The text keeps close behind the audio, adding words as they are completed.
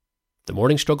The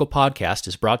Morning Struggle podcast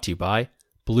is brought to you by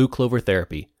Blue Clover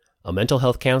Therapy, a mental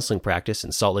health counseling practice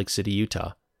in Salt Lake City,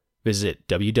 Utah. Visit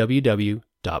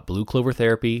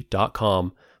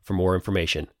www.blueclovertherapy.com for more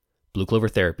information. Blue Clover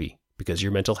Therapy, because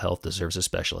your mental health deserves a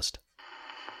specialist.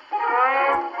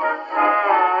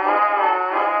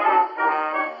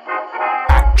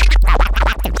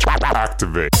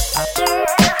 Activate.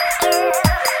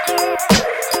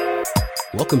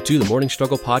 Welcome to the Morning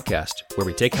Struggle podcast, where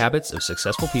we take habits of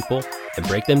successful people and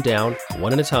break them down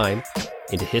one at a time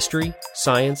into history,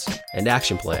 science, and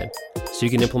action plan so you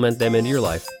can implement them into your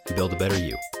life and build a better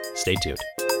you. Stay tuned.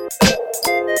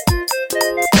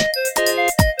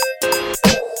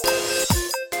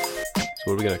 So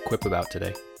what are we going to quip about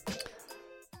today?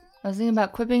 I was thinking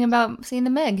about quipping about seeing the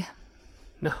Meg.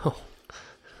 No.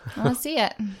 I want to see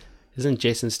it. Isn't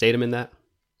Jason Statham in that?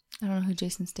 I don't know who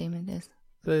Jason Statham is.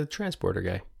 The transporter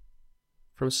guy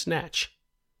from Snatch.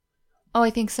 Oh,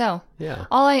 I think so. Yeah.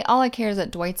 All I care is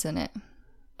that Dwight's in it.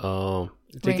 Oh.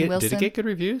 Rainn Did Wilson? it get good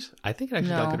reviews? I think it actually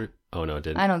got No. good Oh, no, it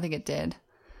didn't. I don't think it did.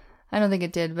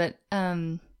 But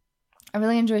I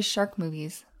really enjoy shark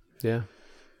movies. Yeah.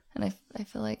 And I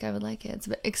feel like I would like it.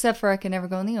 Except for I can never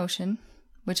go in the ocean,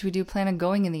 which we do plan on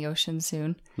going in the ocean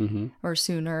soon. Mm-hmm. Or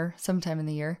sooner, sometime in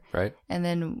the year. Right. And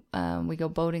then we go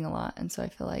boating a lot. And so I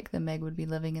feel like the Meg would be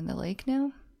living in the lake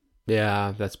now.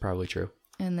 Yeah, that's probably true.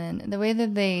 And then the way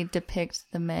that they depict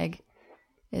the Meg,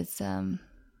 it's a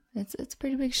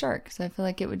pretty big shark. So I feel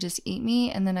like it would just eat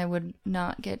me, and then I would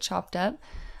not get chopped up.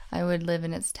 I would live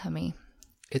in its tummy.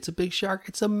 It's a big shark.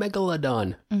 It's a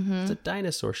megalodon. Mm-hmm. It's a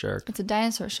dinosaur shark. It's a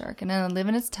dinosaur shark, and then I live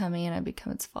in its tummy, and I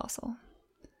become its fossil.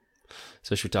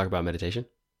 So should we talk about meditation?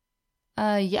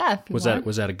 Yeah. If you want.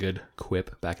 Was that a good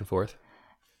quip back and forth?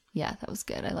 Yeah, that was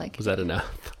good. I like it. Was that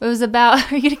enough? It was about.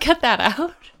 Are you gonna cut that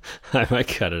out? I might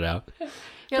cut it out.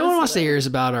 Yeah, No one wants to hear is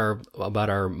about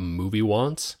our movie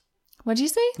wants. What'd you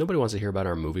say? Nobody wants to hear about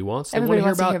our movie wants. They Everybody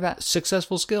want to wants hear to about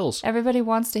successful skills. Everybody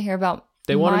wants to hear about.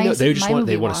 They want to know. They want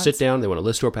to wants. sit down. They want to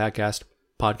listen to our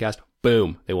podcast.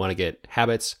 Boom. They want to get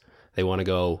habits. They want to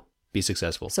go be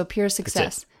successful. So pure That's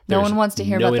success. it. No There's one wants to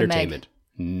hear no about the entertainment.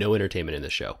 Meg. No entertainment in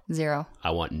this show. Zero. I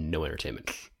want no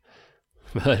entertainment.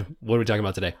 What are we talking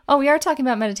about today? Oh, we are talking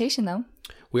about meditation though,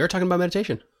 We are talking about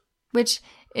meditation. which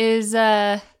is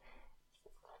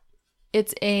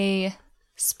it's a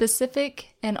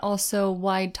specific and also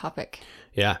wide topic.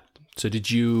 Yeah. So did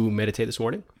you meditate this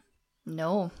morning?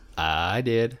 No. I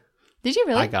did. Did you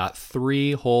really? I got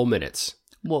 3 whole minutes.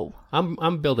 Whoa.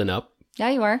 I'm building up. Yeah,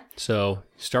 you are. So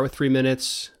start with 3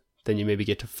 minutes, then you maybe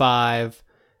get to 5,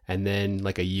 and then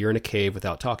like a year in a cave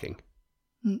without talking.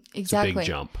 Exactly. It's a big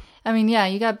jump. I mean, yeah,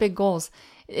 you got big goals.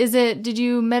 Did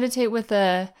you meditate with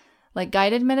a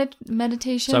guided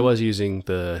meditation? So I was using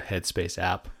the Headspace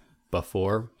app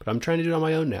before, but I'm trying to do it on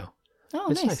my own now. Oh,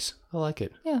 It's nice. nice. I like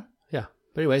it. Yeah, Yeah.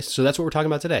 But anyway, so that's what we're talking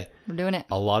about today. we're doing it.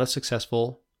 A lot of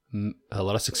successful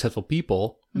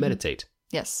people meditate.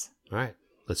 Yes. All right.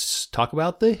 Let's talk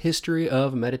about the history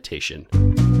of meditation.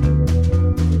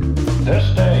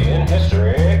 This day in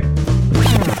history.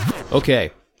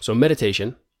 Okay, so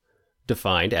meditation,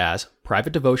 defined as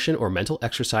private devotion or mental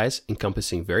exercise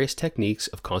encompassing various techniques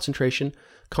of concentration,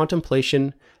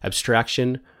 contemplation,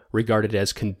 abstraction, regarded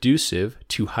as conducive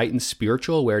to heightened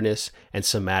spiritual awareness and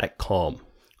somatic calm.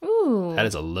 Ooh, That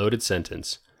is a loaded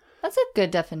sentence. that's a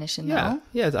good definition, Yeah, though.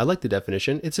 yeah, I like the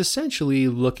definition. It's essentially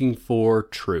looking for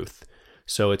truth.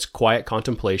 So it's quiet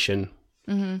contemplation,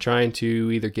 trying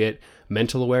to either get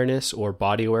mental awareness or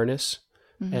body awareness,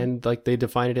 and like they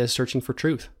define it as searching for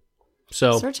truth.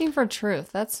 So Searching for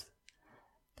truth. That's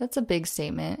a big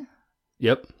statement.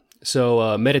 Yep. So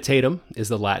meditatum is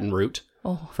the Latin root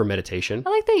Oh, for meditation. I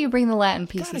like that you bring the Latin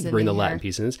pieces Gotta in. bring the Latin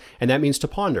pieces, and that means to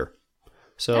ponder.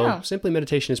 So Oh. simply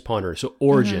meditation is ponder. So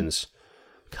origins,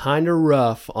 kind of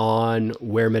rough on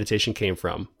where meditation came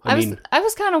from. I mean, I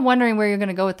was kind of wondering where you're going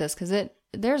to go with this because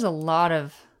there's a lot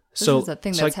of. This So- is a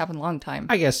thing so that's I- happened a long time.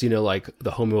 I guess, like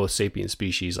the Homo sapiens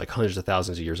species, like hundreds of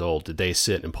thousands of years old, did they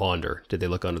sit and ponder? Did they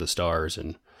look under the stars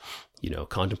and,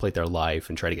 contemplate their life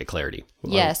and try to get clarity?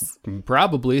 Well, Yes.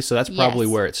 probably. So that's probably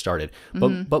Yes. where it started.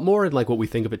 But more in like what we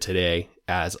think of it today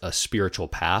as a spiritual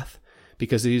path,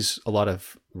 because a lot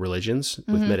of religions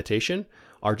with meditation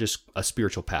are just a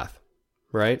spiritual path,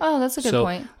 right? Oh, that's a good So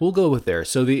point. we'll go with there.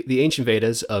 So the ancient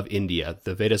Vedas of India,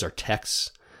 the Vedas are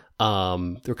texts.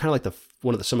 They're kind of like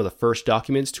some of the first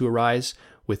documents to arise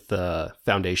with the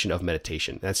foundation of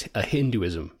meditation. That's a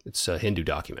Hinduism. It's a Hindu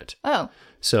document. Oh,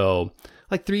 So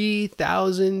like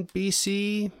 3000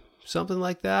 BC, something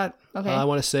like that. Okay. I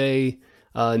want to say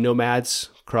nomads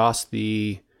crossed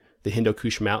the Hindu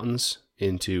Kush Mountains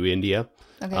into India.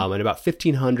 Okay. And about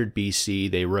 1500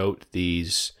 BC, they wrote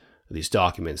these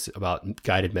documents about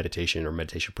guided meditation or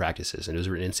meditation practices, and it was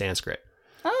written in Sanskrit.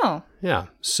 Oh. Yeah.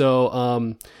 So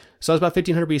so it was about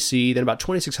 1500 BC. Then about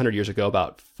 2600 years ago,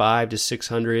 about 500 to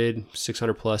 600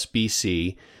 plus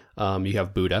BC, you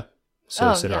have Buddha.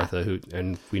 So Siddhartha,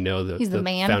 and we know He's the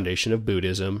man. foundation of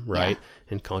Buddhism, right?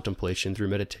 And contemplation through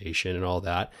meditation and all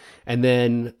that. And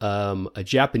then a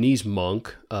Japanese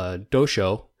monk,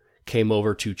 Dosho, came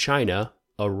over to China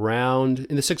around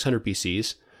in the 600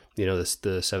 BCs, the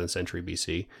 7th century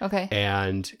BC. Okay.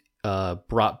 And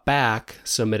brought back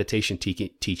some meditation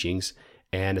teachings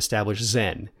and established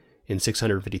Zen in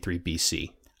 653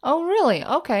 BC. Oh, really?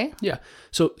 Okay. Yeah.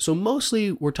 So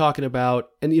mostly we're talking about,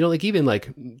 and even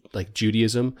like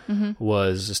Judaism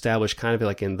was established kind of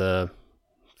like in the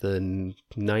 900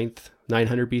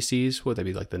 BCs. What would that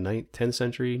be, like the 10th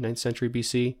century, 9th century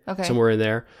BC? Okay. Somewhere in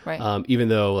there. Right. Even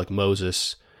though like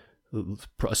Moses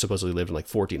supposedly lived in like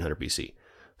 1400 BC.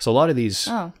 So a lot of these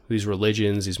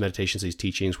religions, these meditations, these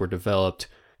teachings were developed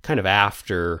kind of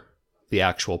after the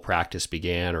actual practice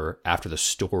began or after the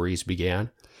stories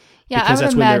began. Yeah, Because I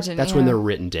would imagine. that's when they're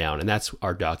written down, and that's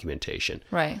our documentation.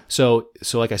 Right. So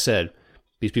like I said,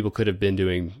 these people could have been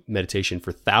doing meditation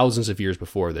for thousands of years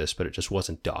before this, but it just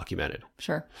wasn't documented.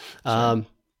 Sure. But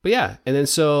yeah, and then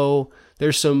so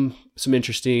there's some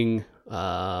interesting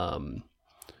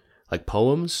like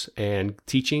poems and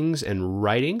teachings and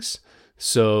writings.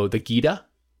 So the Gita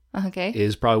Okay.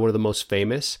 is probably one of the most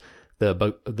famous. The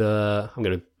I'm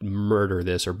going to murder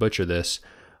this or butcher this.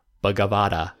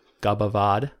 Bhagavad.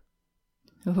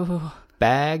 Ooh,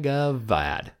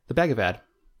 Bhagavad. The Bhagavad.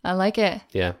 I like it.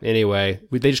 Yeah. Anyway,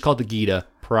 they just called it the Gita,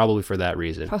 probably for that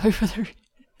reason. Probably for the.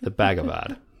 The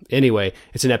Bhagavad. Anyway,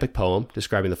 it's an epic poem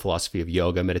describing the philosophy of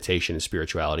yoga, meditation, and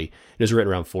spirituality. It was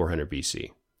written around 400 BC.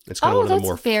 It's kind of one of the that's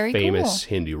more very famous cool.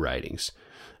 Hindu writings.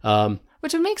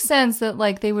 Which would make sense that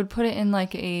like they would put it in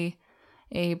like a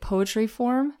poetry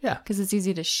form. Yeah. Because it's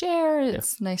easy to share.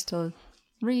 It's nice to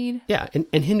read. Yeah, and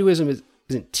Hinduism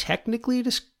isn't technically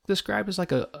described as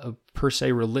like a per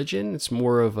se religion. It's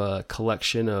more of a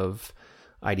collection of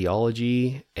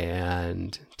ideology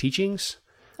and teachings.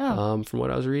 From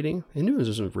what I was reading,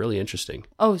 Hinduism is really interesting.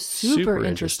 Oh, super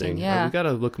interesting. Yeah. We got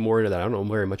to look more into that. I don't know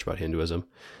very much about Hinduism,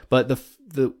 but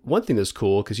the one thing that's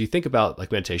cool, because you think about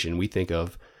like meditation, we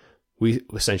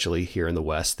essentially here in the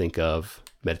West think of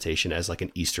meditation as like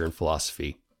an Eastern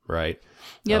philosophy, right?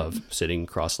 Yep. Of sitting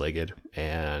cross-legged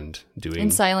and doing In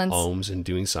silence. ohms and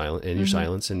doing your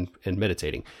silence and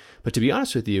meditating. But to be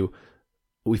honest with you,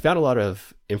 we found a lot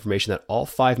of information that all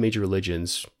 5 major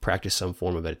religions practice some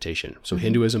form of meditation. So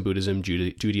Hinduism, Buddhism,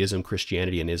 Judaism,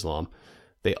 Christianity, and Islam,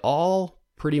 they all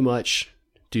pretty much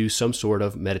do some sort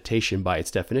of meditation by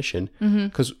its definition.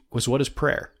 Because what is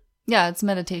prayer? Yeah, it's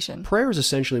meditation. Prayer is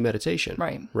essentially meditation.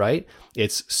 Right. Right?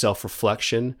 It's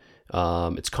self-reflection.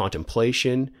 It's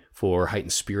contemplation for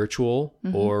heightened spiritual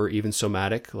or even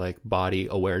somatic, like body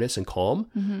awareness and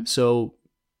calm. So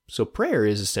prayer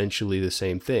is essentially the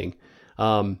same thing.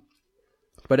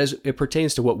 But as it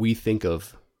pertains to what we think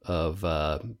of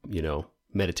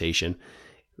meditation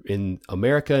in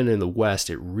America and in the West,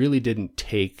 it really didn't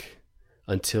take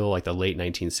until like the late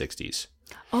 1960s.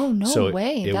 Oh, no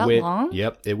way. It That went, long?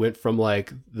 Yep. It went from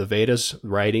like the Vedas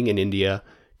writing in India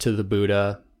to the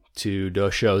Buddha to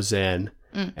Dosho Zen.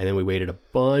 And then we waited a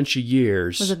bunch of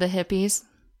years Was it the hippies?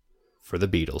 for the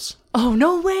Beatles. Oh,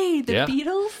 no way. The Yeah.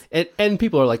 Beatles? And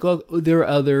people are like, well, there are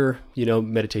other,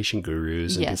 meditation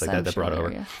gurus and things like I'm that sure brought there over.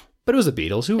 were, yeah. But it was the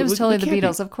Beatles. It was totally the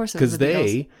Beatles. Of course it was Because the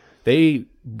Beatles. they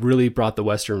really brought the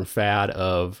Western fad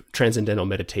of transcendental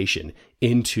meditation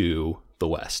into the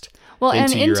West. Well,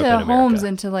 and Europe into and homes, America.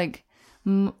 into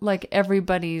like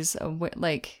everybody's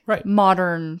like Right.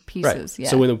 modern pieces. Right. Yeah.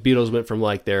 So when the Beatles went from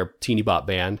like their teeny bop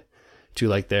band to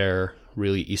like their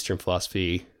really Eastern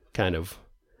philosophy kind of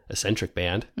eccentric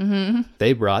band,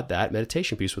 they brought that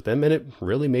meditation piece with them, and it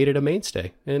really made it a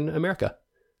mainstay in America.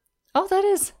 Oh, that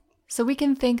is. So we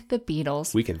can thank the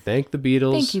Beatles. We can thank the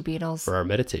Beatles. Thank you, Beatles. For our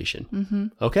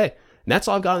meditation. Okay. And that's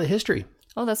all I've got in the history.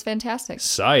 Oh, that's fantastic.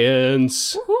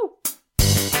 Science. Woohoo.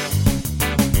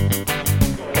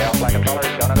 Chaos Flight Controller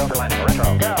is gonna go for landing.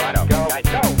 Retro. Go. Rhino. Go. Guide.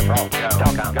 Go. Patrol. Go.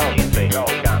 Telcom. Go. GNC. Go.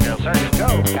 Ecom. Go. Surgeon. Go.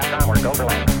 Capcom. We're go for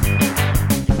landing.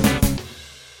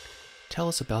 Tell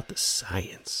us about the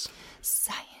science.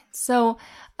 Science. So,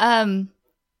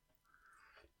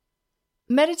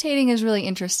 meditating is really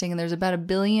interesting, and there's about 1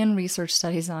 billion research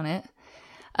studies on it.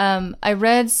 I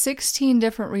read 16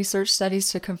 different research studies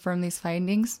to confirm these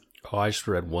findings. Oh, I just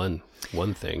read one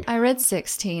thing. I read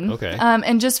 16. Okay.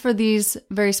 And just for these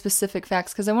very specific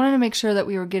facts, because I wanted to make sure that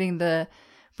we were getting the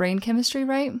brain chemistry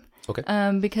right.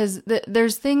 Okay. Because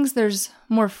there's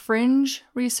more fringe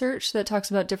research that talks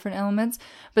about different elements,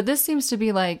 but this seems to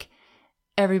be like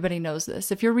everybody knows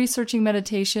this. If you're researching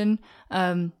meditation,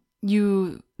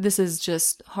 this is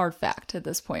just hard fact at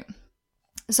this point.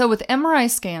 So with MRI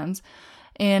scans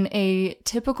in a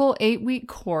typical 8-week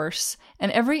course,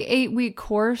 and every 8-week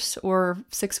course or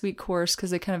 6-week course,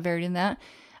 because they kind of varied in that,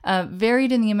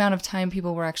 varied in the amount of time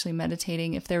people were actually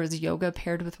meditating, if there was yoga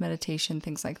paired with meditation,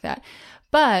 things like that.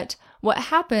 But what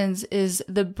happens is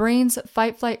the brain's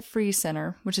fight, flight, freeze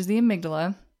center, which is the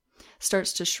amygdala,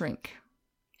 starts to shrink.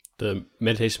 The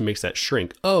meditation makes that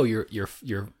shrink. Oh, okay. The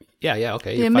your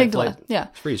amygdala, fight, flight, yeah.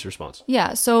 freeze response.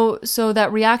 Yeah, so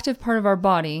that reactive part of our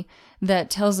body that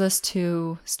tells us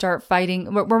to start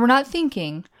fighting, where we're not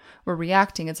thinking, we're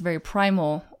reacting. It's a very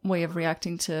primal way of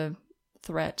reacting to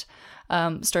threat.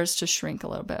 Starts to shrink a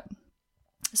little bit.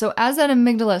 So as that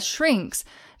amygdala shrinks,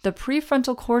 the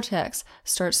prefrontal cortex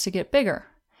starts to get bigger.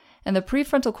 And the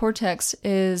prefrontal cortex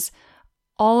is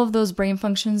all of those brain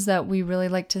functions that we really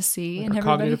like to see in everybody.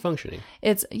 Cognitive functioning.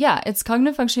 It's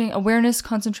cognitive functioning, awareness,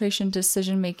 concentration,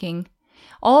 decision-making,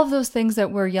 all of those things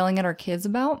that we're yelling at our kids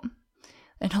about,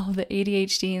 and all the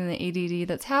ADHD and the ADD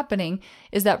that's happening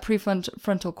is that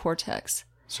prefrontal cortex.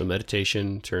 So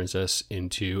meditation turns us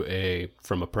into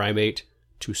from a primate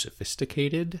to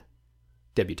sophisticated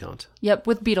debutante. Yep,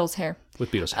 with Beatles hair.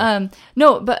 With Beatles hair.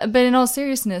 No, but in all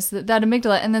seriousness, that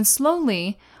amygdala, and then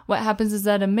slowly what happens is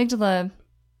that amygdala,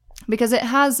 because it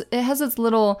has its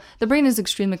little, the brain is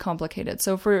extremely complicated.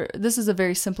 So this is a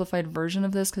very simplified version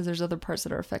of this because there's other parts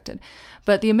that are affected.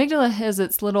 But the amygdala has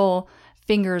its little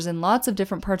fingers in lots of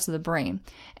different parts of the brain.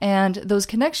 And those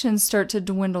connections start to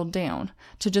dwindle down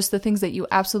to just the things that you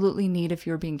absolutely need if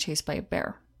you're being chased by a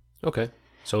bear. Okay.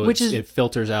 So it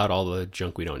filters out all the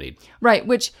junk we don't need. Right.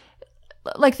 Which,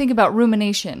 like, think about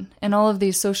rumination and all of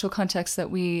these social contexts that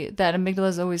amygdala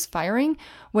is always firing,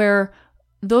 where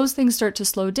those things start to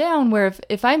slow down, where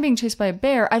if I'm being chased by a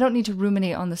bear, I don't need to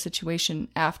ruminate on the situation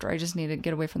after. I just need to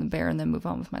get away from the bear and then move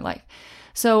on with my life.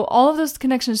 So all of those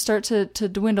connections start to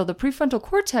dwindle. The prefrontal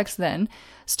cortex then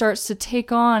starts to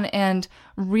take on and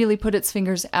really put its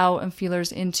fingers out and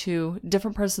feelers into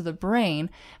different parts of the brain,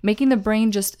 making the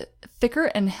brain just thicker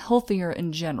and healthier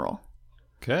in general.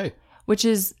 Okay. Which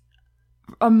is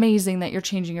amazing that you're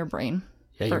changing your brain,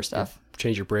 first off.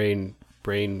 Change your brain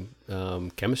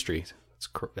chemistry.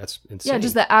 That's insane. Yeah,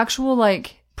 just the actual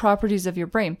properties of your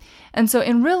brain. And so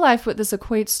in real life, what this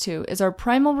equates to is our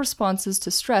primal responses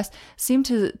to stress seem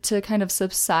to kind of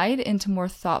subside into more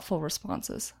thoughtful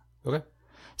responses. Okay.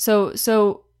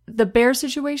 So the bear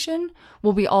situation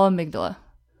will be all amygdala.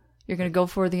 You're going to go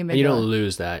for the amygdala. And you don't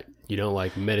lose that. You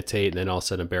don't meditate and then all of a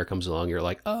sudden a bear comes along. You're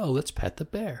like, oh, let's pet the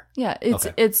bear. Yeah,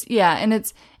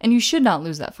 and you should not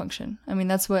lose that function. I mean,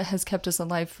 that's what has kept us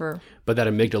alive for. But that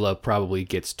amygdala probably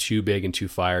gets too big and too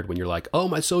fired when you're like, oh,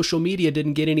 my social media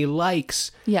didn't get any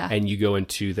likes. Yeah. And you go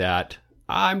into that,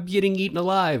 I'm getting eaten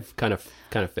alive kind of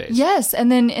phase. Yes, and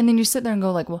then you sit there and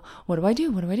go well, what do I do?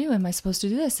 What do I do? Am I supposed to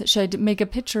do this? Should I make a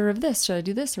picture of this? Should I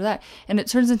do this or that? And it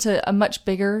turns into a much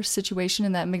bigger situation,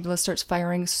 and that amygdala starts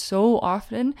firing so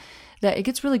often that it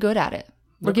gets really good at it.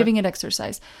 We're giving it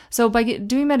exercise. So by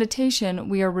doing meditation,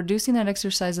 we are reducing that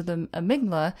exercise of the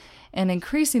amygdala and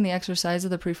increasing the exercise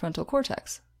of the prefrontal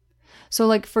cortex.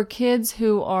 So for kids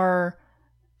who are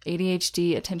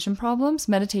ADHD, attention problems,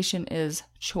 meditation is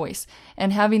choice.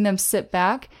 And having them sit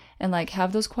back and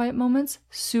have those quiet moments,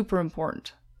 super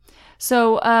important.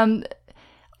 So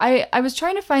I was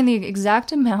trying to find the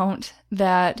exact amount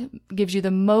that gives you the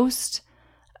most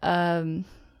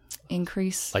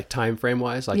increase. Time frame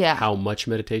wise? How much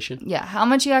meditation? Yeah, how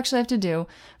much you actually have to do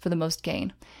for the most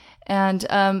gain. And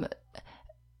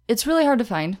it's really hard to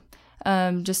find,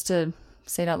 just to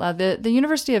say it out loud. The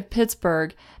University of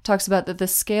Pittsburgh talks about that the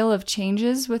scale of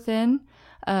changes within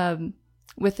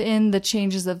the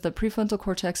changes of the prefrontal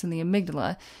cortex and the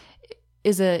amygdala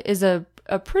is a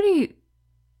pretty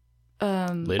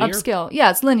linear? upscale. Yeah,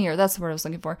 it's linear. That's the word I was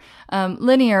looking for.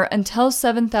 Linear until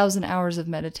 7,000 hours of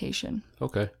meditation.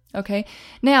 Okay.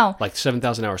 Now,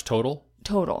 7,000 hours total?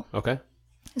 Total. Okay.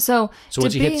 So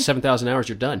once you hit 7,000 hours,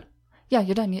 you're done. Yeah,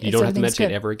 you're done. You don't have to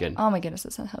meditate ever again. Oh my goodness,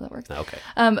 that's not how that works. Okay.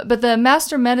 But the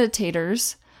master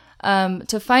meditators,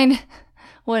 to find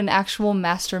what an actual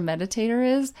master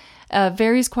meditator is,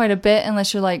 varies quite a bit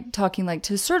unless you're talking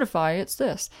to certify, it's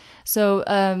this.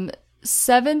 So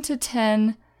 7 to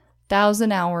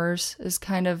 10,000 hours is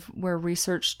kind of where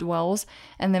research dwells,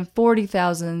 and then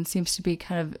 40,000 seems to be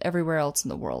kind of everywhere else in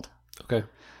the world. Okay.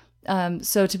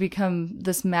 So to become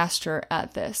this master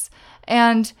at this.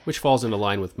 And Which falls into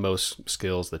line with most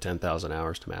skills, the 10,000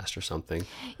 hours to master something.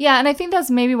 yeah, and I think that's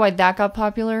maybe why that got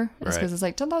popular, is Right. because it's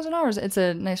like 10,000 hours. It's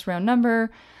a nice round number.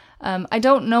 I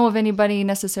don't know of anybody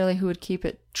necessarily who would keep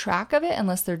track of it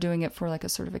unless they're doing it for like a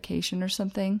certification or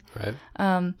something.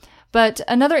 Right. But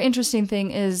another interesting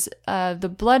thing is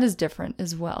the blood is different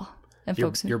as well. And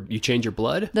folks, You change your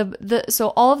blood? so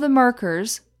all of the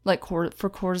markers, like for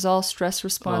cortisol, stress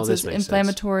responses, makes sense.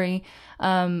 inflammatory,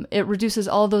 it reduces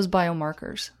all those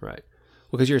biomarkers. Right.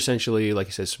 Well, because you're essentially, like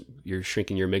you said, you're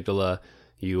shrinking your amygdala.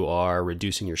 You are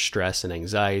reducing your stress and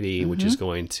anxiety, which is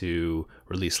going to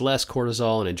release less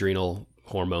cortisol and adrenal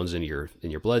hormones in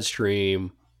your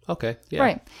bloodstream. Okay. Yeah.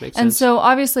 Right. Makes And sense. so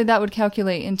obviously that would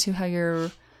calculate into how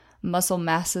your muscle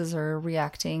masses are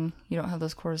reacting. You don't have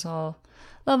those cortisol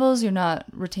levels. You're not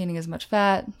retaining as much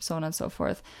fat, so on and so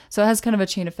forth. So it has kind of a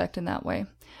chain effect in that way.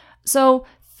 So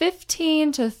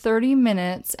 15 to 30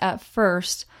 minutes at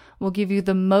first will give you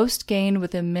the most gain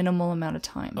with a minimal amount of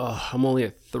time. Oh, I'm only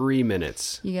at 3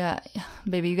 minutes. You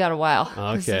got a while.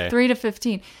 'Cause Okay. 3 to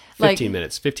 15. 15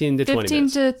 minutes. 15 to 20 15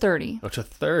 minutes. to 30. Oh, to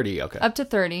 30. Okay. Up to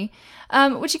 30.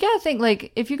 Which you got to think,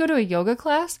 like, if you go to a yoga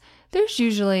class, there's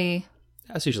usually...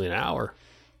 That's usually an hour.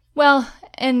 Well,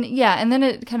 and yeah, and then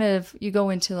it kind of, you go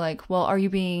into like, well, are you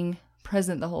being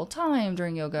present the whole time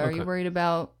during yoga? Are you worried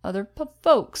about other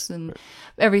folks and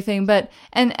everything? But,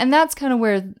 and that's kind of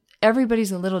where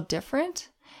everybody's a little different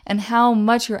and how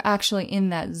much you're actually in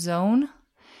that zone.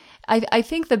 I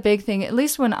think the big thing, at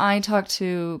least when I talk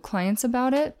to clients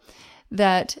about it,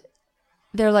 that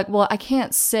they're like, well, I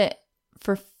can't sit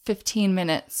for 15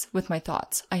 minutes with my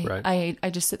thoughts. I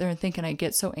just sit there and think, and I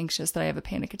get so anxious that I have a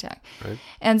panic attack. Right.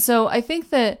 And so I think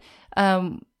that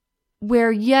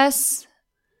where, yes,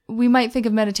 we might think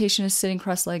of meditation as sitting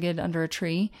cross-legged under a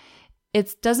tree,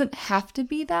 it doesn't have to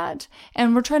be that.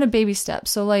 And we're trying to baby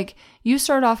steps. So like you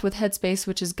start off with Headspace,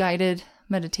 which is guided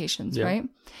meditations, Yeah. right?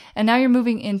 And now you're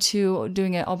moving into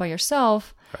doing it all by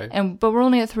yourself. Right. But we're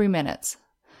only at 3 minutes.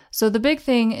 So the big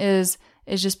thing is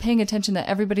just paying attention that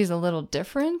everybody's a little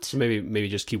different. So maybe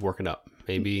just keep working up.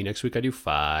 Maybe next week I do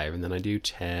 5 and then I do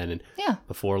 10. And Yeah.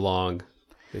 before long,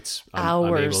 I'm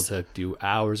able Hours. to do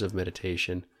hours of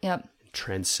meditation, Yep.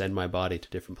 transcend my body to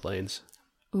different planes.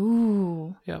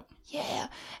 Ooh. Yep. Yeah.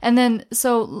 And then,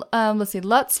 so let's see,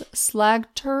 Lutz,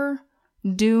 Slagter,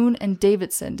 Dune, and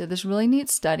Davidson did this really neat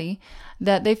study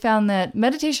that they found that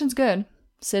meditation's good.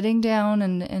 Sitting down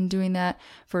and doing that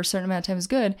for a certain amount of time is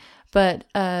good. But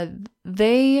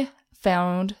they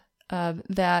found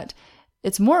that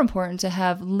it's more important to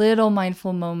have little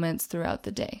mindful moments throughout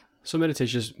the day. So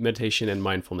meditation and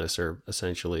mindfulness are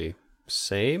essentially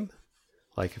same.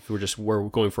 Like if we're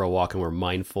going for a walk and we're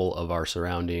mindful of our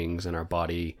surroundings and our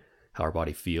body, how our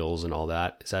body feels and all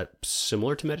that. Is that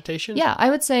similar to meditation? Yeah, I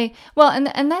would say, well,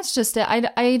 and that's just it.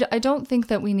 I don't think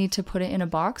that we need to put it in a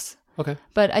box. Okay.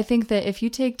 But I think that if you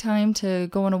take time to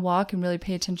go on a walk and really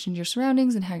pay attention to your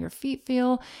surroundings and how your feet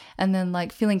feel, and then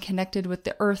like feeling connected with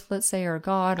the earth, let's say, or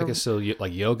God, I or guess so.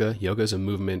 Like yoga is a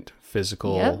movement,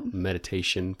 physical Yep.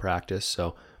 meditation practice.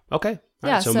 So, okay. All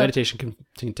Yeah, right. So so- meditation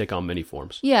can take on many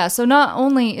forms. yeah. So not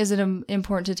only is it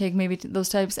important to take maybe those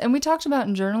types, and we talked about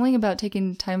in journaling about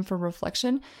taking time for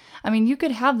reflection. I mean, you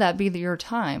could have that be your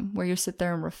time where you sit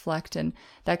there and reflect, and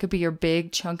that could be your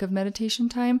big chunk of meditation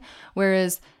time.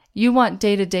 Whereas you want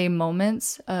day-to-day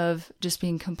moments of just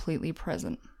being completely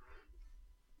present.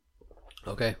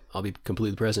 Okay. I'll be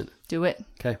completely present. Do it.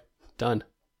 Okay. Done.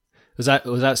 Was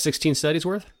that 16 studies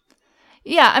worth?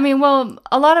 Yeah, I mean, well,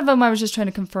 a lot of them I was just trying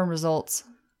to confirm results.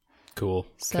 Cool.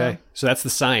 So- Okay. So that's the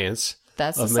science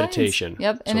That's of the science. meditation.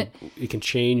 Yep, and So it can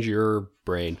change your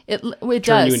brain. it Turn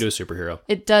does. you into a superhero.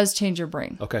 It does change your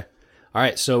brain. Okay. All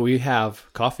right. So we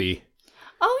have coffee.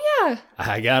 Oh yeah.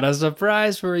 I got a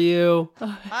surprise for you.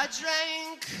 I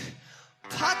drank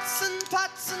pots and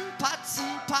pots and pots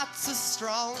and pots of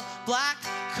strong black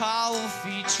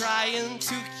coffee, trying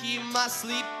to keep my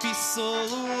sleepy soul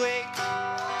awake.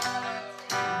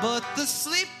 But the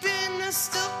sleepiness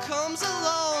still comes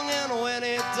along, and when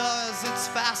it does, it's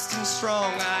fast and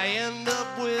strong. I end up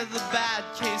with a bad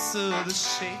case of the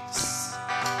shakes.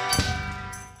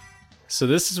 So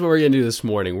this is what we're going to do this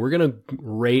morning. We're going to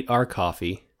rate our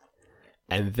coffee.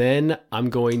 And then I'm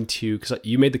going to, because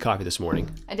you made the coffee this morning,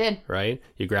 I did. right?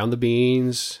 You ground the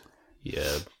beans, you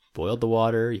boiled the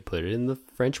water, you put it in the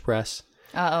French press.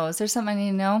 Uh-oh, is there something I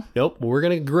need to know? Nope, we're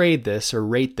going to grade this or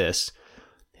rate this.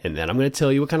 And then I'm going to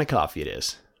tell you what kind of coffee it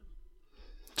is.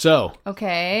 So,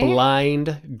 Okay.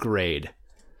 blind grade.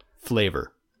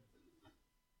 Flavor,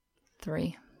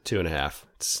 3. 2.5.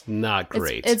 It's not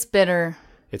great. It's bitter.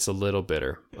 It's a little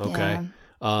bitter. Okay. Yeah.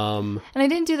 And I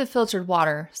didn't do the filtered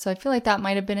water, so I feel like that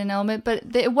might have been an element.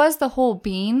 But it was the whole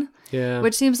bean, Yeah.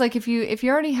 which seems like if you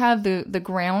already have the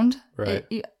ground, Right.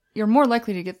 you're more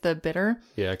likely to get the bitter.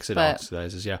 Yeah, because it But-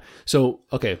 oxidizes. Yeah. So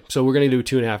okay, so we're gonna do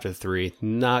 2.5 to 3.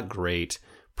 Not great.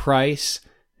 Price,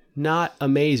 not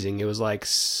amazing. It was like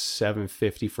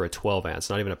 $7.50 for a 12 ounce.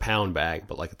 Not even a pound bag,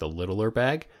 but like the littler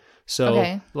bag. So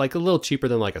Okay. like a little cheaper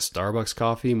than like a Starbucks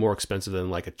coffee, more expensive than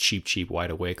like a cheap Wide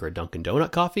Awake or a Dunkin'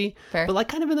 Donut coffee. Fair. But like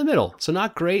kind of in the middle. So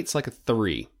not great. It's like a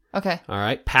 3. Okay. All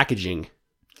right. Packaging.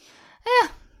 Yeah.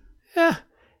 Yeah.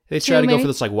 They try to go maybe. for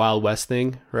this like Wild West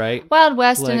thing, right? Wild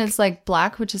West, and Like- it's like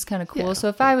black, which is kind of cool. Yeah. So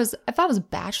if I was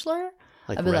Bachelor,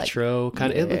 Like I'd be like, retro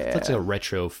kind of. It looks like a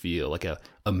retro feel, like a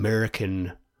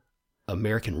American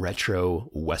retro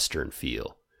Western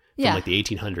feel from Yeah. like the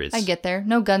 1800s. I get there.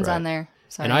 No guns Right. on there.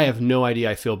 Sorry. And I have no idea.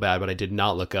 I feel bad, but I did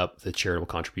not look up the charitable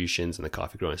contributions and the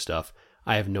coffee growing stuff.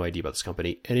 I have no idea about this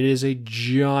company, and it is a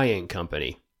giant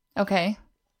company. Okay.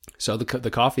 So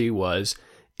the coffee was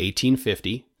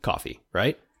 1850 coffee,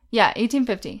 right? Yeah,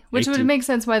 1850, which 18 would make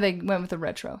sense why they went with the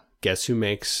retro. Guess who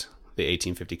makes the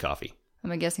 1850 coffee?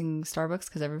 I'm guessing Starbucks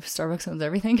because Starbucks owns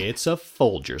everything. It's a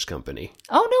Folgers company.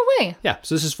 Oh, no way. Yeah,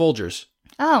 so this is Folgers.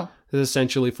 Oh, This is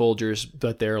essentially Folgers,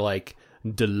 but they're like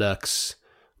deluxe,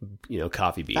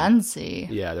 coffee bean. fancy.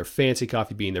 Yeah, they're fancy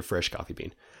coffee bean. They're fresh coffee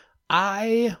bean.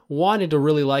 I wanted to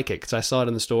really like it because I saw it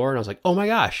in the store and I was like, oh my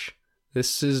gosh,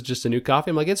 this is just a new coffee.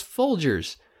 I'm like, it's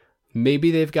Folgers. Maybe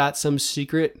they've got some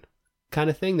secret kind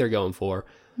of thing they're going for.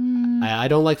 I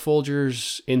don't like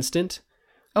Folgers Instant.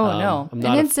 Oh, no. I'm An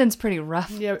not a- instant's pretty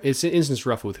rough. Yeah, it's an Instant's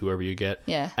rough with whoever you get.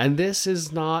 Yeah. And this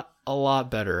is not a lot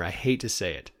better. I hate to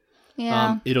say it.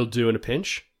 Yeah. It'll do in a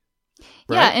pinch.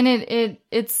 Yeah, right? and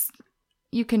it's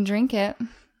you can drink it.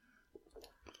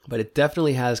 But it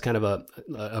definitely has kind of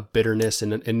a bitterness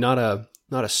and not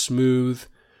a smooth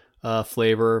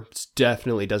flavor. It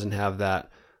definitely doesn't have that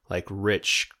like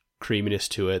rich creaminess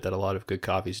to it that a lot of good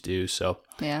coffees do. So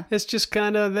Yeah. it's just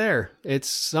kind of there. It's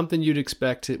something you'd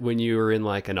expect when you were in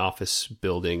like an office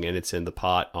building and it's in the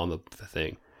pot on the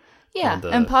thing. Yeah, on the-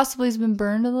 and possibly it's been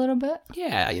burned a little bit.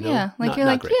 Yeah, Yeah, like not- you're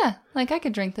not like, great. yeah, like I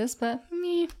could drink this, but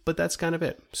me. But that's kind of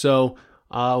it. So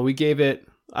we gave it,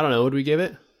 I don't know, what did we give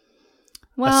it?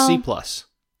 Well, A C plus.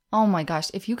 oh my gosh,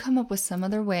 if you come up with some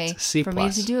other way It's a C for me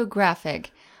plus. to do a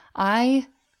graphic, I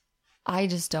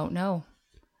just don't know.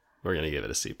 We're going to give it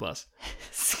a C plus.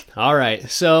 All right.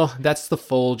 So that's the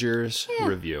Folgers Yeah.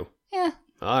 review. Yeah.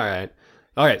 All right.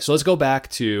 So let's go back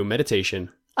to meditation.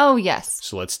 Oh, yes.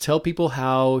 So let's tell people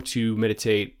how to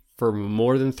meditate for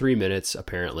more than 3 minutes,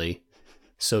 apparently,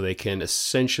 so they can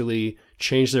essentially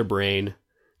change their brain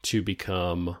to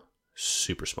become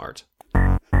super smart.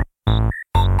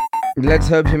 Let's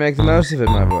hope you make the most of it,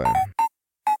 my boy.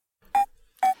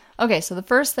 Okay, so the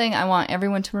first thing I want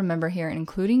everyone to remember here,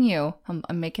 including you, I'm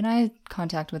making eye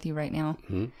contact with you right now.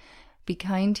 Mm-hmm. Be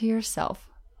kind to yourself.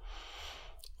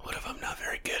 What if I'm not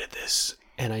very good at this?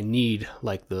 And I need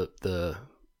like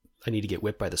I need to get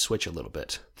whipped by the switch a little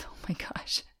bit. Oh my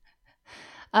gosh.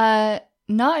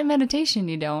 Not in meditation,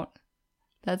 you don't.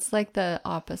 That's like the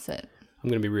opposite. I'm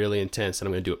going to be really intense and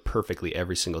I'm going to do it perfectly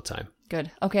every single time.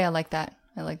 Good. Okay, I like that.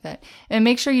 And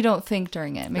make sure you don't think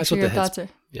during it. Make That's sure what your the thoughts are.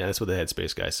 Yeah, that's what the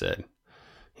Headspace guy said.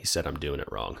 He said I'm doing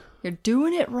it wrong. You're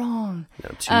doing it wrong.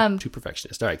 I'm too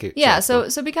perfectionist. All right. Good. Yeah, So-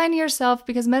 so be kind to yourself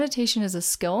because meditation is a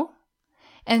skill.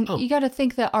 And Oh. you got to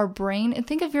think that our brain, and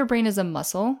think of your brain as a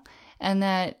muscle, and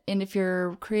if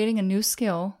you're creating a new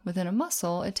skill within a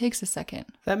muscle, it takes a second.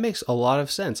 that makes a lot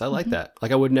of sense. I like Mm-hmm. that.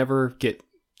 Like I would never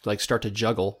start to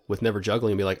juggle with never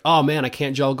juggling and be like, oh man, I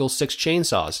can't juggle 6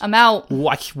 chainsaws. I'm out.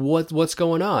 What's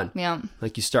going on? Yeah.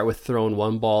 Like you start with throwing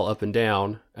one ball up and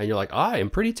down and you're like, I am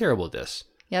pretty terrible at this.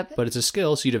 Yep. But it's a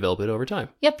skill, so you develop it over time.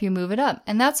 Yep, you move it up.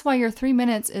 And that's why your 3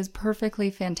 minutes is perfectly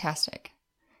fantastic.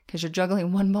 Because you're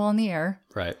juggling one ball in the air,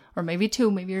 Right. or maybe 2,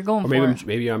 maybe you're going Or for.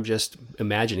 maybe I'm just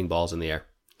imagining balls in the air.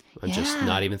 I'm just Yeah.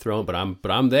 not even throwing, but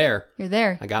I'm there. You're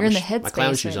there. I got you're in the my headspace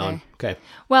clown shoes right on. there. Okay.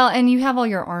 Well, and you have all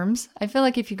your arms. I feel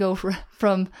like if you go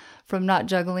from not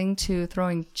juggling to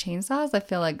throwing chainsaws, I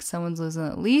feel like someone's losing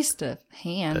at least a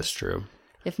hand, That's true.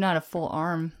 if not a full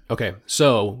arm. Okay,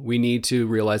 so we need to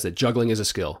realize that juggling is a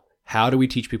skill. How do we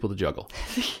teach people to juggle?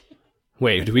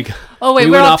 Wait, do we? Oh wait,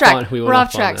 we we're went off track. we We're went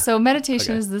off on track. that. So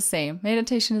meditation Okay. is the same.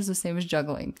 Meditation is the same as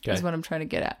juggling. Is Okay. what I'm trying to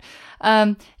get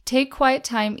at. Take quiet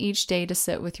time each day to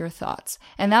sit with your thoughts,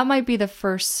 and that might be the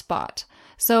first spot.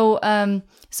 So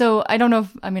I don't know.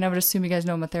 I would assume you guys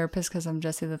know I'm a therapist because I'm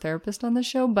Jessie the therapist on the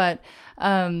show.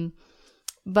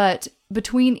 But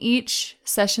between each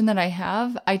session that I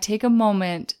have, I take a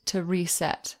moment to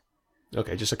reset.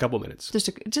 Okay, just a couple minutes.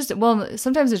 Well,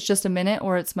 sometimes it's just a minute,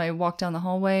 or it's my walk down the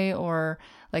hallway, or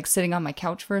like sitting on my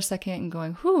couch for a second and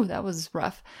going, whew, that was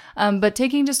rough. But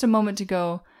taking just a moment to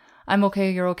go, I'm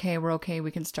okay, you're okay, we're okay,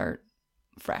 we can start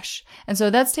fresh. And so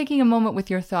that's taking a moment with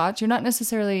your thoughts. You're not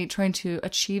necessarily trying to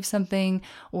achieve something,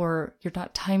 or you're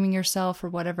not timing yourself or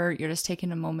whatever. You're just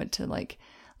taking a moment to like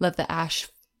let the ash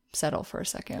settle for a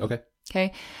second.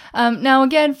 Okay. Now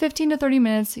again, 15 to 30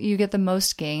 minutes, you get the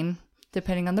most gain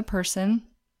depending on the person.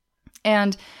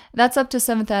 And that's up to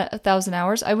 7,000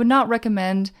 hours. I would not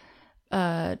recommend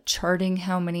charting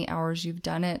how many hours you've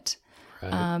done it.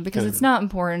 Because it's not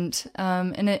important.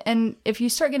 And if you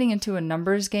start getting into a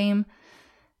numbers game,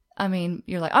 I mean,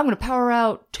 you're like, I'm going to power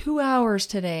out 2 hours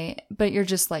today, but you're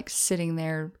just like sitting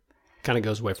there. Kind of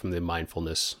goes away from the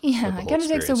mindfulness. Yeah, it kind of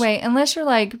takes away, unless you're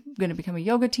like going to become a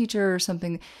yoga teacher or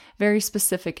something very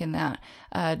specific in that.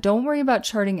 Don't worry about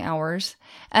charting hours.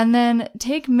 And then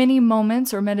take mini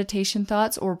moments or meditation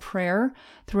thoughts or prayer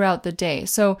throughout the day.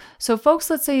 So folks,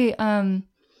 let's say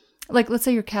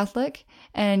you're Catholic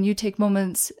and you take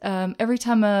moments every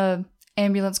time a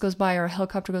ambulance goes by or a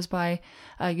helicopter goes by,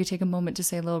 you take a moment to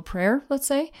say a little prayer, let's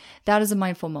say. That is a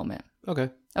mindful moment.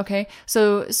 Okay.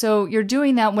 So you're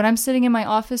doing that when I'm sitting in my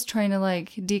office trying to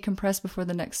like decompress before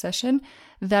the next session.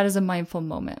 That is a mindful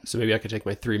moment. So maybe I could take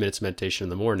my 3 minutes meditation in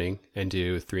the morning and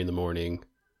do 3 in the morning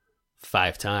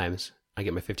 5 times. I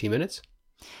get my 15 minutes.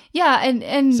 Yeah. And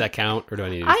does that count, or do I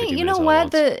need to do 15 you minutes know all at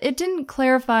what? once? It didn't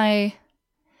clarify.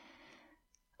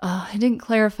 It didn't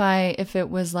clarify if it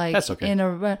was like That's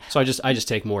okay. So I just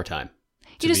take more time.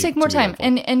 You just take more time.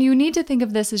 And you need to think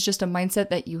of this as just a mindset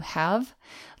that you have.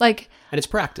 And it's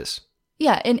practice.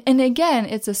 Yeah. And again,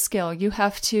 it's a skill. You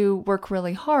have to work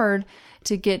really hard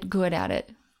to get good at it.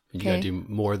 You got to do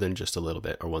more than just a little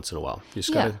bit or once in a while. You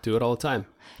just got to do it all the time.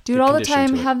 Do it all the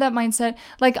time. Have that mindset.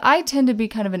 Like, I tend to be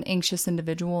kind of an anxious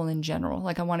individual in general.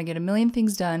 Like, I want to get a million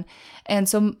things done. And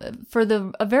so for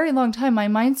a very long time, my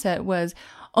mindset was,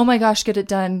 oh my gosh, get it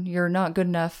done. You're not good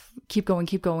enough. Keep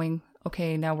going.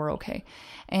 Okay, now we're okay.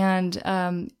 And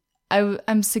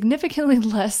I'm significantly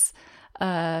less,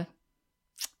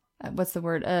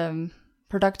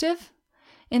 productive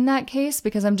in that case,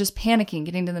 because I'm just panicking,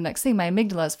 getting to the next thing. My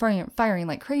amygdala is firing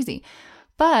like crazy.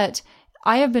 But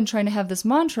I have been trying to have this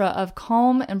mantra of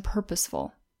calm and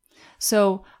purposeful.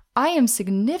 So I am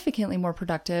significantly more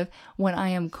productive when I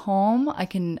am calm. I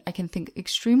can think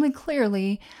extremely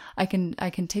clearly. I can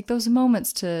take those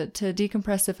moments to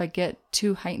decompress if I get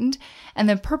too heightened, and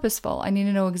then purposeful. I need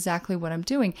to know exactly what I'm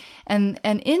doing. And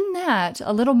in that,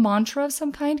 a little mantra of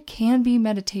some kind can be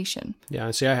meditation.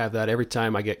 Yeah, see, I have that every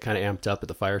time I get kind of amped up at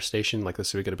the fire station. Like, let's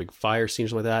say we get a big fire scene or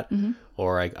something like that,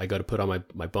 or I go to put on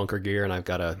my bunker gear and I've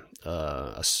got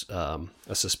a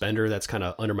suspender that's kind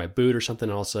of under my boot or something,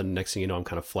 and all of a sudden, next thing you know, I'm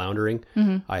kind of floundering.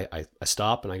 I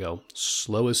stop and I go,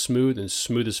 slow is smooth and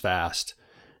smooth is fast,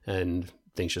 and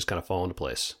things just kind of fall into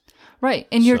place. Right,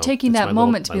 and you're taking that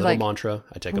moment to be like mantra.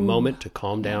 I take a moment to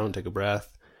calm down, take a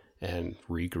breath, and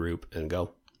regroup and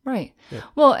go. Right. Yeah.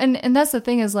 Well, and that's the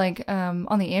thing is like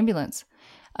on the ambulance.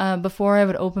 Before I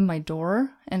would open my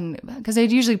door, and because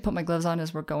I'd usually put my gloves on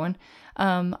as we're going,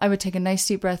 I would take a nice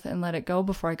deep breath and let it go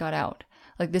before I got out.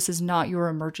 Like, this is not your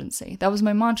emergency. That was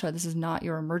my mantra. This is not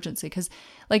your emergency. Because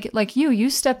like you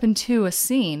step into a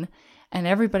scene and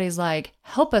everybody's like,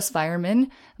 help us, fireman.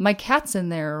 My cat's in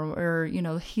there, or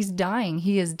he's dying.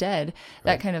 He is dead.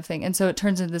 That kind of thing. And so it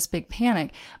turns into this big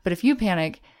panic. But if you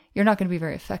panic, you're not going to be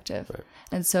very effective. Right.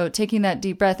 And so taking that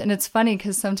deep breath, and it's funny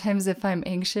because sometimes if I'm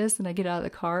anxious and I get out of the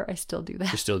car, I still do that.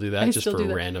 You still do that just for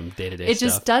random day-to-day stuff? It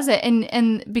just does it.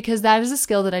 And because that is a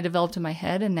skill that I developed in my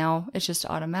head, and now it's just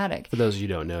automatic. For those of you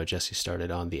who don't know, Jessie started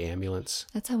on the ambulance.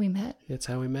 That's how we met. That's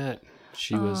how we met.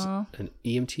 She was an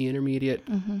EMT intermediate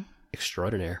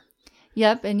extraordinaire.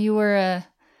 Yep, and you were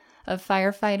a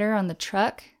firefighter on the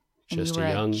truck. Just a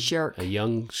young jerk. A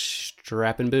young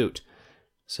strapping boot.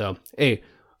 So, hey...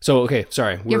 So, okay,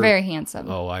 sorry. You're very handsome.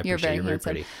 Oh, I appreciate it. You're very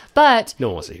pretty. But no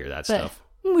one wants to hear that stuff.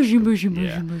 Mushy.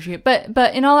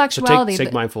 But in all actuality, so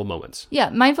take mindful moments. Yeah,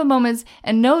 mindful moments,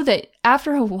 and know that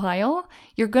after a while,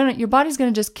 your body's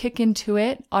gonna just kick into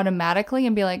it automatically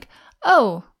and be like,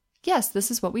 oh, yes,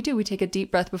 this is what we do. We take a deep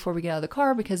breath before we get out of the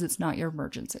car because it's not your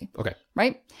emergency. Okay.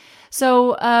 Right?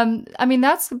 So,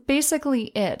 that's basically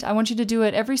it. I want you to do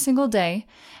it every single day.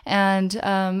 And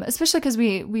especially because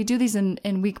we do these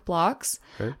in week blocks.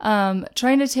 Okay.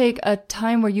 Trying to take a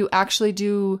time where you actually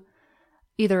do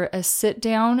either a sit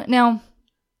down. Now,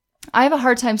 I have a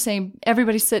hard time saying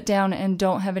everybody sit down and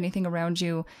don't have anything around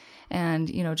you and,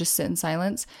 just sit in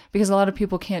silence, because a lot of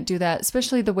people can't do that,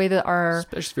 especially the way that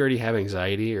Especially if you already have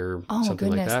anxiety or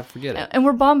something like that, forget it. And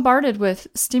we're bombarded with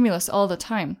stimulus all the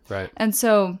time. Right. And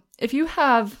so if you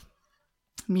have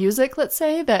music, let's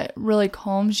say, that really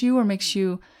calms you or makes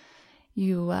you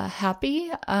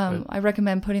happy, I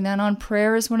recommend putting that on.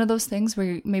 Prayer is one of those things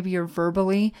where maybe you're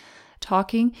verbally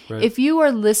talking. Right. If you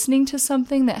are listening to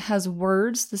something that has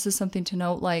words, this is something to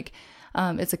note, like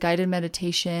it's a guided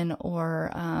meditation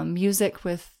or music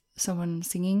with someone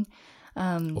singing.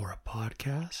 Or a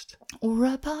podcast.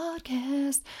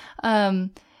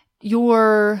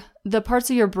 The parts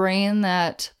of your brain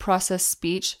that process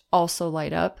speech also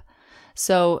light up.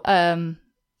 So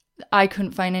I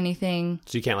couldn't find anything.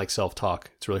 So you can't like self-talk.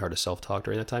 It's really hard to self-talk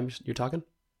during that time you're talking?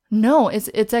 No,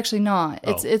 it's actually not.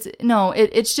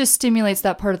 It just stimulates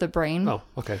that part of the brain. Oh,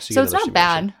 okay. So it's not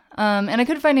bad. And I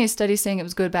couldn't find any studies saying it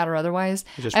was good, bad, or otherwise.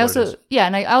 Just I what it also, is.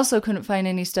 and I also couldn't find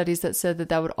any studies that said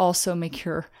that would also make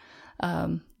your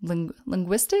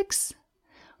linguistics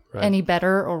any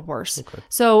better or worse. Okay.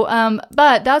 So,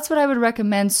 but that's what I would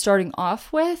recommend starting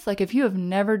off with. Like if you have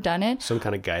never done it, Some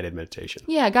kind of guided meditation.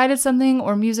 yeah, guided something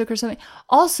or music or something.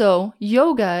 Also,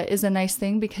 yoga is a nice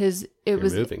thing because You're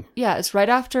moving. Yeah, it's right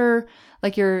after,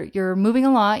 like you're moving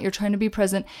a lot, you're trying to be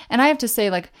present. And I have to say,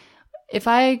 like, if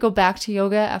I go back to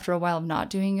yoga after a while of not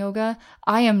doing yoga,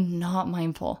 I am not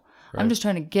mindful. I'm just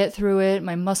trying to get through it.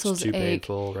 My muscles It's too ache.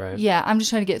 painful, right? Yeah, I'm just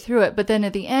trying to get through it. But then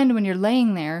at the end, when you're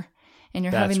laying there and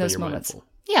you're That's having when those you're moments. mindful.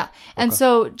 Yeah. And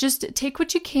so just take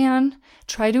what you can,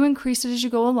 try to increase it as you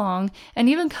go along, and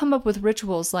even come up with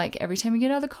rituals like every time you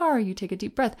get out of the car, you take a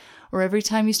deep breath, or every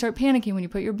time you start panicking when you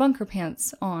put your bunker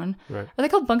pants on. Right. Are they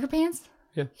called bunker pants?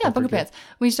 Yeah. Yeah, bunker pants.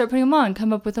 When you start putting them on,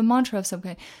 come up with a mantra of some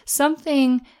kind.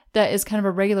 Something that is kind of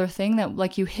a regular thing that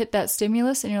like you hit that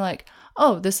stimulus and you're like,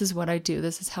 oh, this is what I do.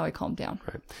 This is how I calm down.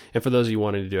 Right. And for those of you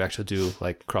wanting to actually do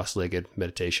like cross-legged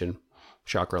meditation,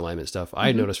 chakra alignment stuff,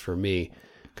 I noticed for me,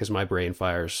 because my brain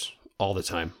fires all the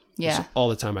time. Yeah. Just all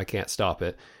the time. I can't stop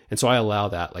it. And so I allow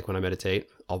that. Like when I meditate,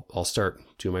 I'll start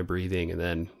doing my breathing, and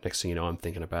then next thing you know, I'm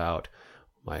thinking about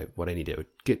what I need to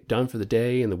get done for the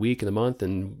day and the week and the month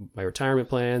and my retirement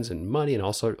plans and money and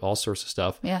all sorts of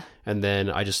stuff. Yeah. And then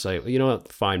I just say, you know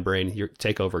what, fine, brain, you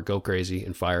take over, go crazy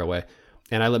and fire away.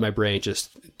 And I let my brain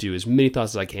just do as many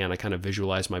thoughts as I can. I kind of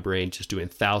visualize my brain just doing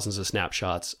thousands of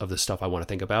snapshots of the stuff I want to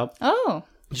think about. Oh.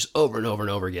 Just over and over and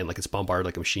over again, like it's bombarded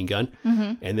like a machine gun.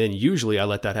 And then usually I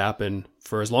let that happen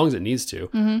for as long as it needs to.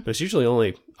 But it's usually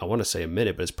only, I want to say a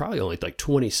minute, but it's probably only like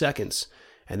 20 seconds.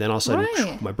 And then all of a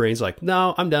sudden, my brain's like,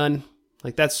 no, I'm done.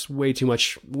 Like that's way too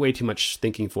much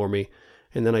thinking for me.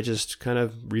 And then I just kind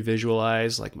of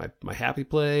revisualize like my happy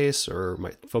place or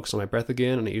my focus on my breath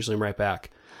again. And I usually am right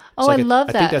back. Oh, So, like, I love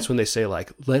I that. think that's when they say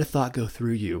like, let a thought go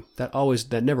through you.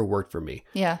 That never worked for me.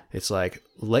 Yeah. It's like,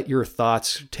 let your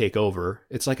thoughts take over.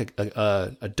 It's like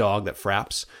a dog that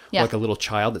fraps, Yeah. like a little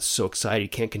child that's so excited he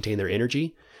can't contain their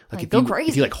energy. Like, if go you, crazy.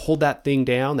 If you like hold that thing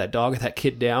down, that dog or that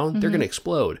kid down, they're going to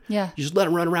explode. Yeah. You just let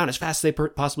them run around as fast as they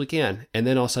possibly can. And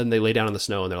then all of a sudden they lay down on the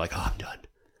snow and they're like, oh, I'm done.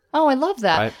 Oh, I love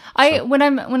that. Right? When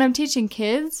I'm teaching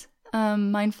kids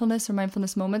mindfulness or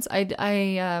mindfulness moments,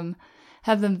 I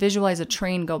have them visualize a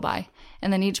train go by,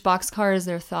 and then each boxcar is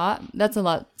their thought. That's a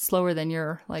lot slower than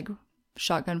your like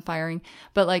shotgun firing,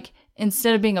 but like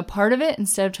instead of being a part of it,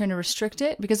 instead of trying to restrict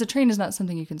it, because a train is not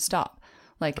something you can stop,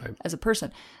 like as a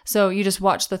person. So you just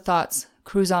watch the thoughts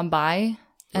cruise on by,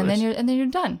 and Nice. then you're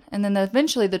done, and then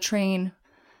eventually the train,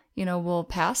 will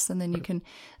pass, and then you can,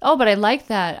 but I like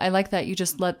that. I like that you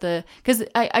just let because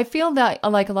I feel that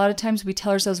like a lot of times we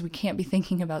tell ourselves we can't be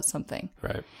thinking about something.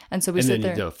 Right. And so we And sit then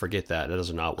there. you don't forget that. That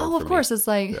does not work Oh, for of me. course. It's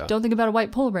like, Yeah. don't think about a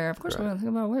white polar bear. Of course, we don't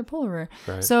think about a white polar bear.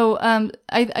 Right. So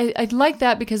I like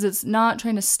that because it's not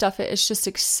trying to stuff it. It's just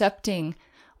accepting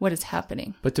what is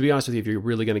happening. But to be honest with you, if you're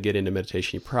really going to get into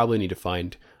meditation, you probably need to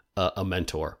find a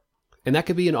mentor. And that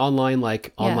could be an online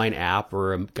app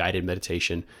or a guided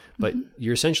meditation. But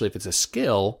you're essentially, if it's a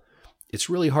skill, it's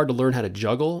really hard to learn how to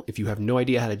juggle if you have no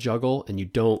idea how to juggle and you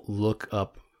don't look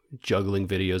up juggling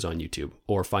videos on YouTube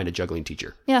or find a juggling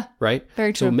teacher. Yeah. Right?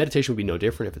 Very So true. meditation would be no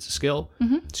different if it's a skill.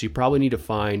 So you probably need to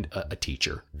find a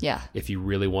teacher. Yeah. If you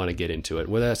really want to get into it,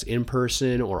 whether that's in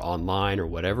person or online or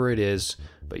whatever it is,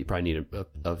 but you probably need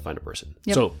to find a person.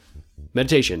 Yep. So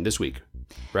meditation this week,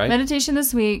 right? Meditation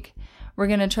this week. We're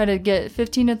going to try to get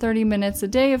 15 to 30 minutes a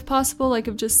day if possible, like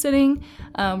of just sitting.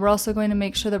 We're also going to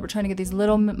make sure that we're trying to get these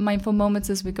little mindful moments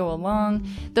as we go along.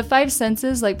 The 5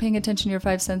 senses, like paying attention to your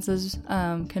 5 senses,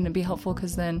 can be helpful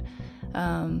because then,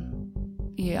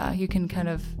 you can kind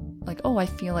of like, oh, I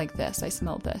feel like this. I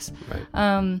smelled this.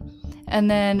 Right.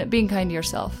 And then being kind to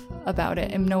yourself. about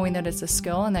it and knowing that it's a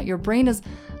skill and that your brain is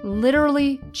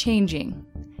literally changing.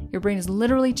 Your brain is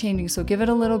literally changing. So give it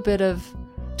a little bit of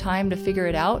time to figure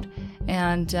it out.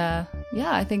 And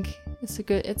I think it's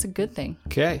a good thing.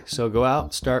 Okay, so go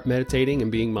out, start meditating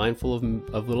and being mindful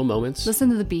of little moments. Listen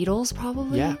to the Beatles,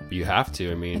 probably. Yeah, you have to.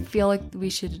 I I mean, feel like we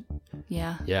should,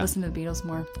 Yeah. listen to the Beatles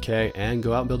more. okay, and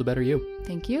go out and build a better you.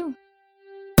 Thank you.